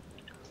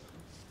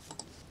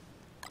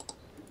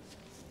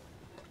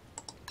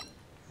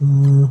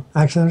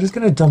 Actually, I'm just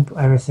going to dump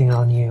everything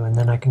on you, and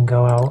then I can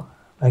go out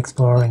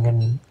exploring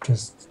and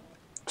just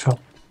chop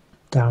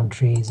down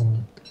trees.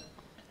 And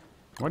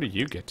What do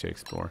you get to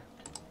explore?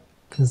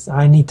 because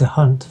I need to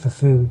hunt for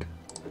food.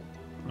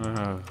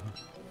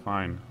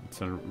 Fine.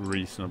 It's a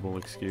reasonable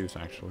excuse,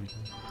 actually.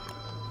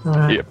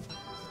 Alright, Yep.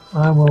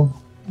 I will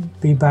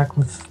be back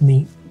with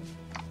meat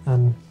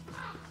and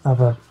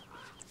other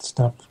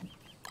stuff.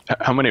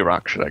 How many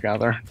rocks should I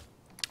gather?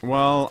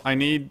 Well, I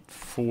need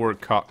 4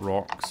 cut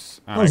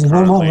rocks, and there's I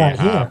one more currently right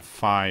have here.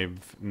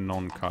 5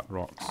 non-cut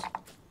rocks.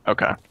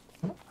 Okay.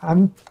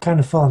 I'm kind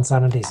of full on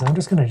sanity, so I'm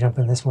just going to jump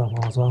in this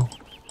wormhole as well.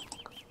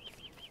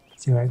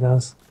 See where it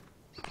goes.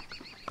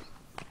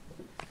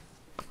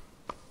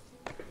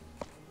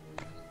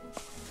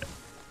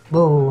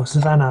 Whoa,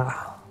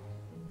 Savannah.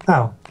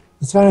 Oh,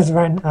 the Savannah's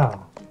right.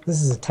 Oh,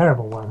 this is a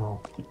terrible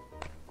wormhole.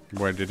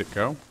 Where did it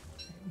go?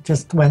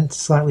 Just went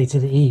slightly to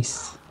the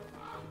east.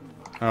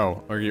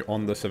 Oh, are you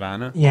on the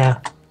savannah? Yeah.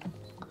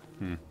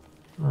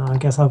 I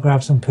guess I'll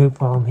grab some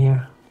poop while I'm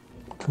here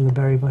for the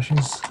berry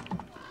bushes.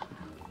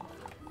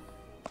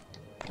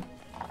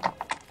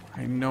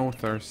 I'm no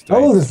thirsty.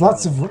 Oh, there's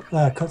lots of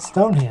cut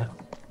stone here.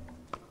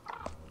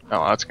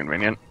 Oh, that's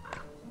convenient.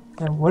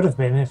 It would have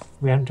been if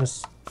we hadn't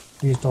just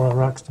used all the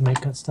rocks to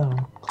make cut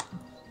stone.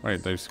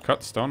 Wait, there's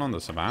cut stone on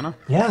the savannah?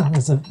 Yeah,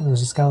 there's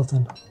a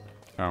skeleton.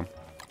 Oh.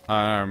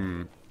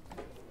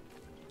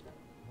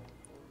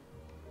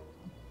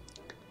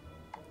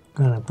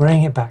 Gonna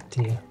bring it back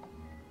to you.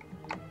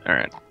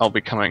 Alright, I'll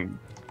be coming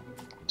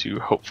to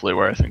hopefully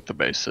where I think the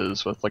base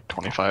is with like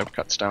 25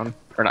 cut stone.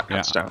 Or not cut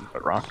Yeah. stone,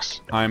 but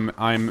rocks.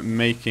 I'm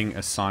making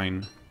a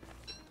sign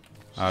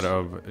out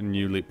of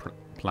newly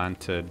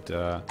planted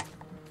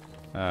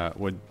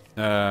wood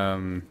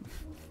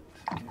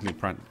newly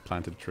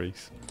planted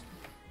trees.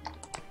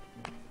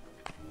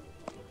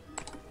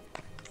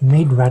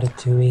 Made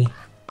ratatouille.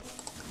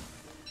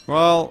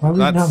 Well, Why would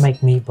you that's not make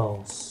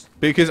meatballs?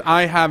 because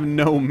I have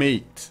no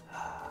meat.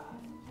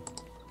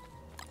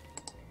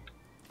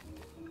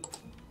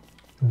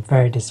 I'm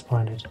very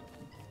disappointed.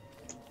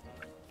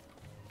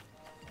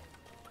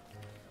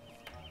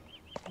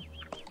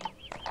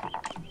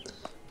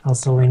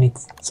 Also, we need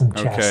some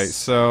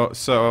chests. Okay,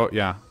 so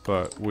yeah,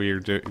 but we're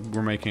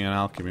making an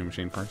alchemy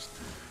machine first.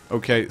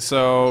 Okay,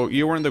 so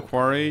you were in the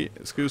quarry,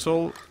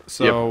 Skuzal.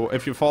 So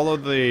if you follow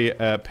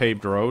the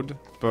paved road,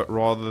 but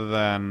rather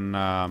than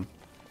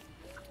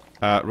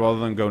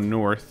go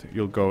north,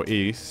 you'll go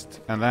east,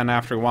 and then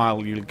after a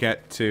while you'll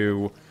get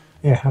to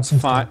Here, have some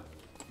stuff.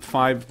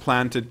 five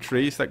planted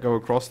trees that go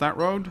across that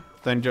road.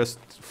 Then just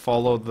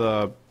follow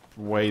the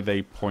way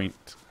they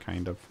point,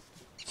 kind of.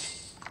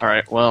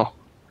 Alright, well.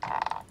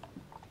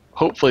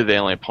 Hopefully they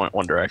only point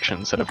one direction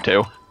instead of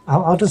two.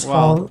 I'll just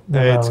follow Well, the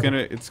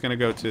road. it's gonna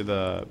go to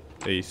the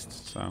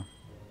east, so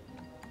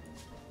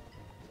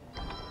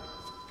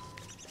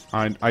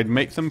I'd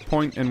make them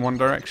point in one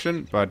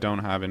direction, but I don't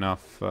have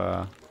enough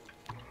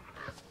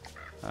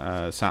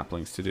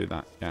saplings to do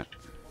that yet.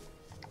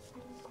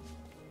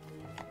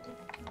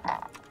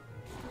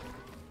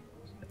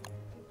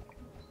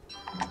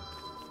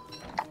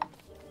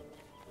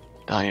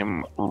 I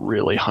am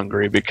really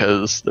hungry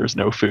because there's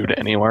no food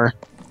anywhere.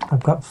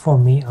 I've got 4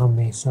 meat on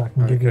me, so I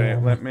can give you Okay,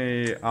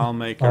 one. I'll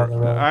make Oh, the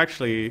road.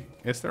 actually,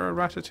 is there a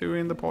ratatouille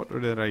in the pot, or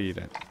did I eat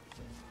it?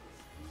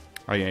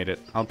 I ate it.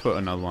 I'll put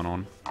another one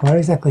on. Where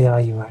exactly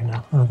are you right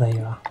now? Oh, there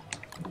you are.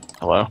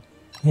 Hello?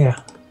 Yeah.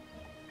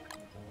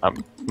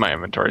 My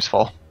inventory's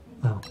full.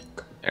 Oh.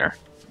 There.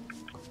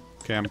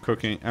 Okay, I'm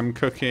cooking. I'm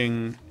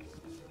cooking.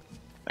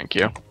 Thank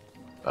you.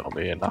 That'll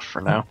be enough for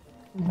now.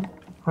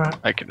 Alright.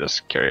 I can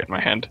just carry it in my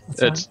hand.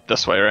 That's It's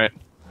this way, right?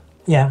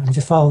 Yeah, and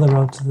just follow the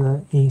road to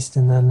the east,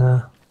 and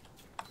then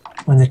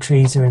when the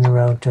trees are in the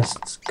road,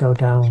 just go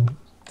down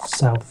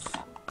south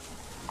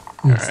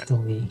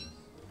easterly.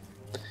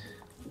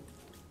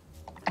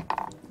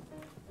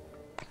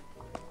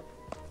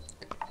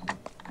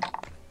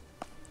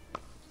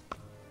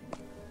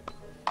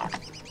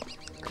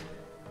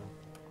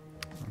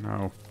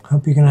 No.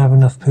 Hope you can have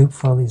enough poop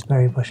for all these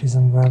berry bushes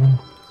I'm grabbing.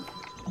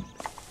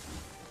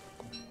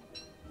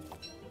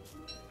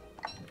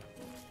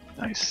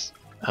 Nice.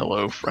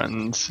 Hello,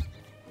 friends.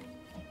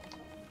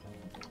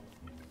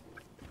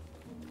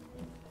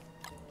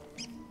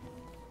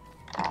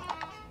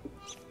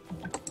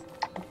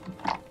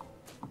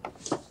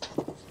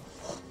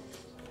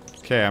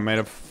 Okay, I made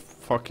a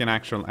fucking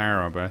actual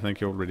arrow, but I think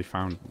you already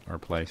found our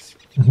place.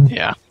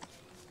 Yeah.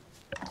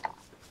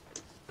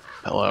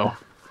 Hello.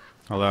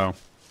 Hello.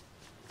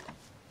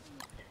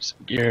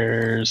 Some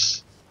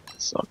gears.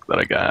 Silk that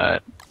I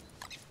got.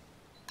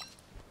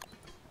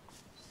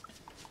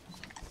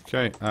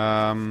 Okay,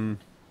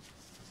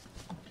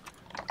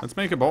 let's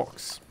make a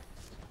box.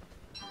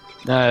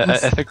 I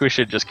think we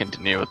should just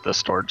continue with the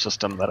storage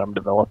system that I'm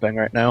developing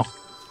right now.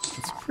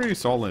 It's a pretty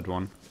solid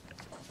one.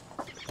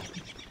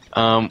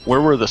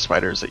 Where were the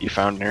spiders that you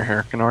found near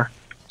here, cKnoor?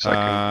 So I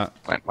can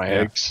plant my yeah.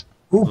 eggs.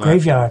 Ooh,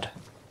 graveyard.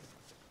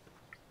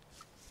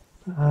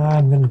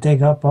 I'm gonna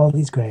dig up all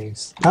these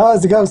graves. Oh,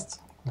 it's a ghost!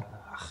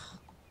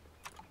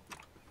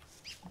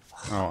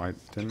 Oh,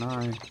 didn't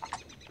I?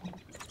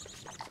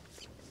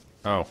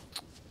 Oh.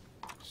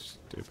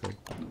 Stupid.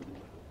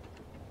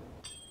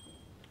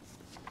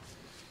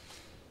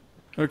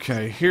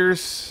 Okay,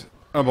 here's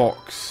a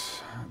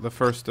box. The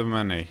first of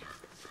many.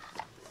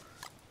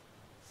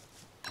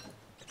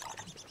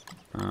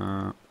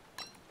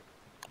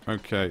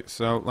 Okay,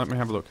 so let me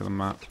have a look at the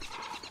map.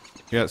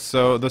 Yeah,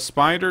 so the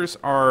spiders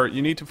are...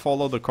 You need to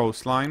follow the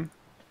coastline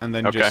and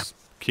then just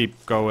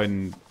keep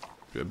going.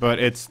 But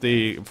it's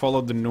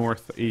follow the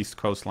northeast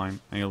coastline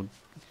and you'll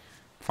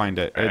find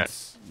it. Right.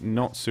 It's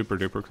not super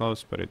duper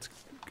close, but it's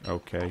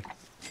okay.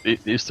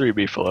 These three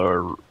beefalo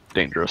are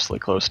dangerously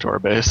close to our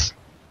base.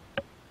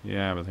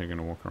 Yeah, but they're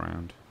gonna walk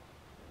around.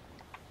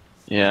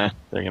 Yeah,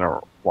 they're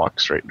gonna walk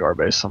straight to our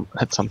base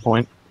at some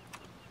point.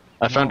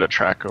 I found a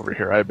track over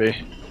here, IB.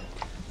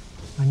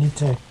 I need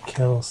to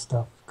kill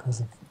stuff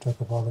because I've dug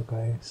up all the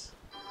graves.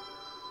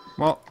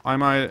 Well, I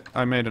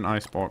made an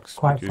ice box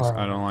Quite because far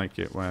I don't away. like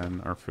it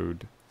when our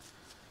food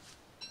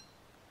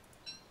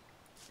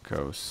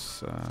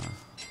goes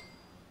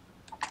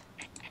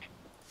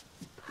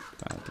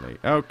badly.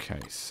 Okay,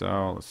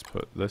 so let's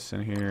put this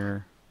in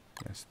here.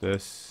 Yes,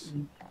 this.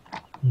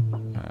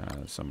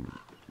 Some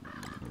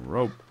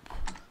rope.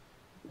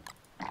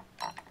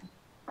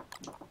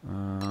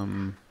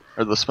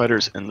 Are the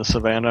spiders in the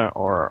savannah,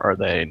 or are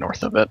they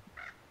north of it?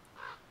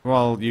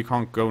 Well, you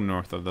can't go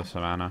north of the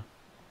savannah.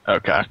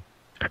 Okay.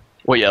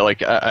 Well, yeah,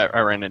 like, I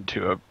ran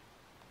into a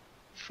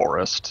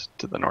forest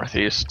to the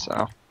northeast,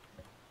 so...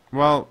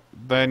 Well,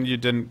 then you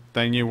didn't...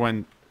 Then you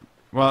went...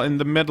 Well, in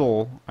the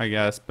middle, I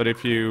guess, but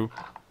if you...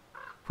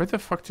 Where the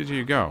fuck did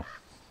you go?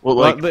 Well,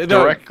 like,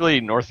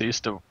 directly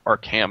northeast of our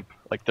camp,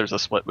 like, there's a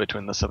split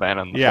between the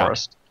savannah and the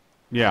forest.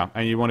 Yeah,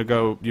 and you want to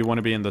go... You want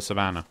to be in the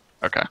savannah.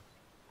 Okay.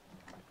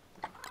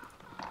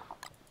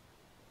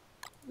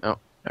 Oh,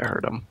 I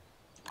heard him.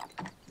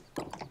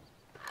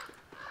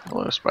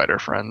 Hello, spider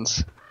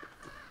friends.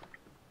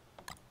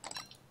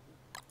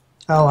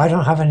 Oh, I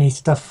don't have any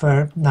stuff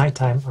for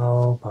nighttime.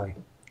 Oh boy.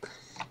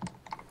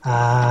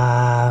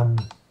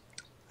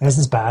 This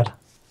is bad.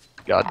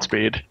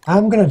 Godspeed.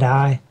 I'm gonna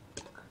die.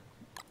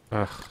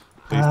 Ugh,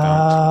 please don't.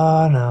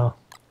 Oh no.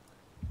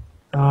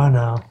 Oh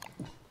no.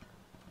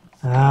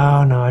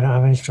 Oh no, I don't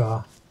have any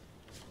straw.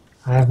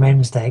 I have made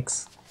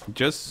mistakes.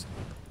 Just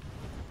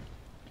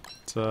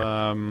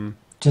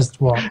Just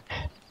what?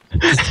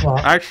 Just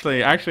what?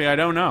 actually, I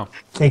don't know.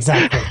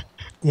 Exactly.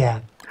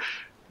 Yeah.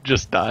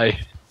 Just die.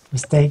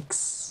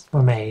 Mistakes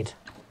were made.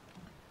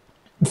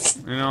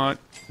 You know what?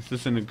 This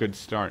isn't a good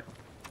start.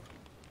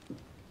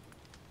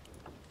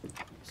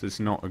 This is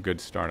not a good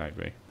start,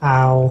 IB.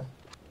 Ow.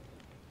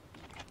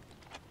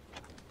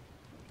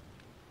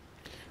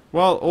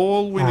 Well,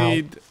 all we Ow.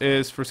 need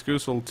is for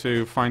Skuzal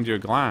to find you a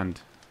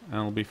gland, and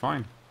it'll be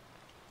fine.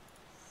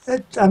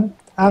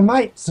 I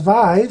might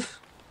survive.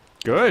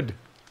 Good.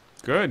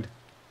 Good.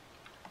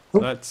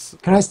 Oop. That's...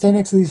 Can I stay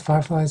next to these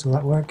fireflies? Will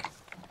that work?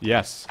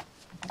 Yes.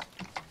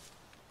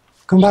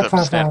 Come back, Just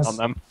have to stand fireflies.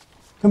 on them.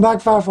 Come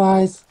back,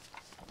 fireflies.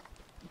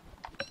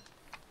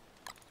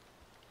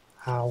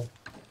 Ow.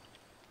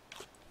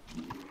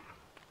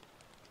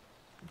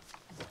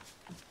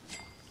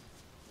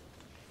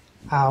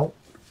 Ow.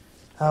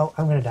 Oh,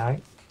 I'm gonna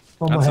die.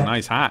 One more That's a hit.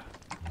 nice hat.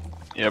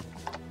 Yep.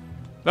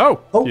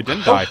 Oh, Oh, you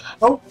didn't oh, die.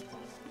 Oh.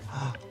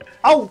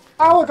 Oh!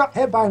 Oh, I got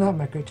hit by a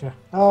nightmare creature.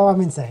 Oh,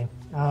 I'm insane.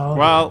 Oh.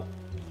 Well,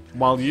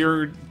 while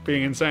you're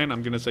being insane,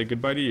 I'm going to say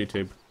goodbye to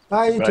YouTube.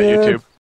 Bye, Bye, YouTube.